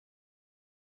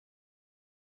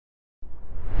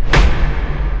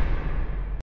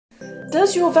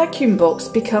Does your vacuum box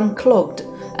become clogged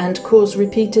and cause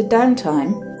repeated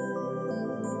downtime?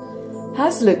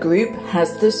 HASLER Group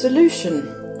has the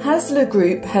solution. HASLER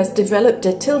Group has developed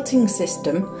a tilting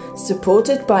system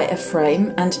supported by a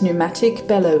frame and pneumatic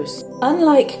bellows.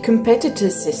 Unlike competitor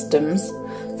systems,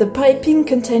 the piping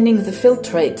containing the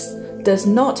filtrates does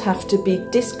not have to be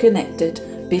disconnected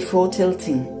before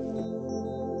tilting.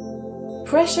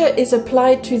 Pressure is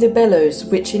applied to the bellows,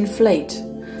 which inflate,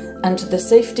 and the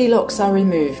safety locks are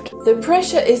removed. The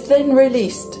pressure is then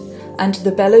released and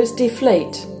the bellows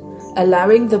deflate,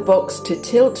 allowing the box to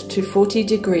tilt to 40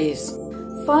 degrees.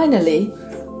 Finally,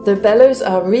 the bellows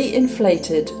are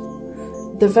re-inflated,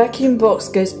 the vacuum box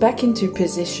goes back into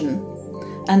position,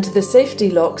 and the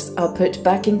safety locks are put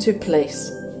back into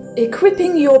place.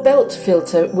 Equipping your belt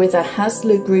filter with a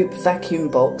HASLER Group vacuum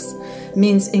box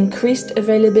means increased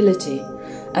availability,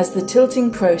 as the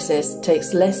tilting process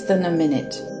takes less than a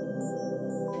minute.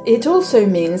 It also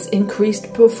means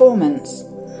increased performance.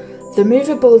 The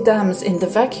movable dams in the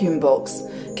vacuum box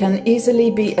can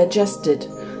easily be adjusted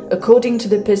according to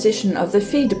the position of the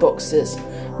feed boxes,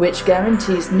 which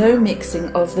guarantees no mixing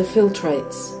of the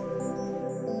filtrates.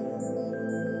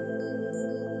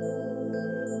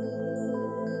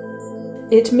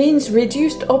 It means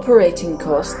reduced operating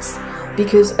costs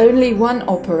because only one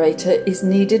operator is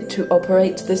needed to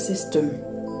operate the system.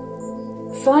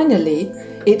 Finally,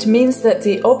 it means that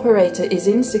the operator is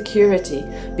in security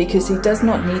because he does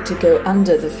not need to go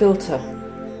under the filter.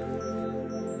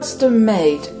 Custom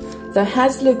made, the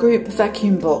HASLER Group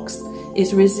vacuum box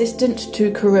is resistant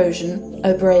to corrosion,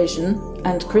 abrasion,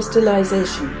 and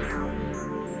crystallization.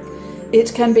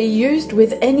 It can be used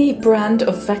with any brand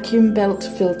of vacuum belt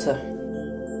filter.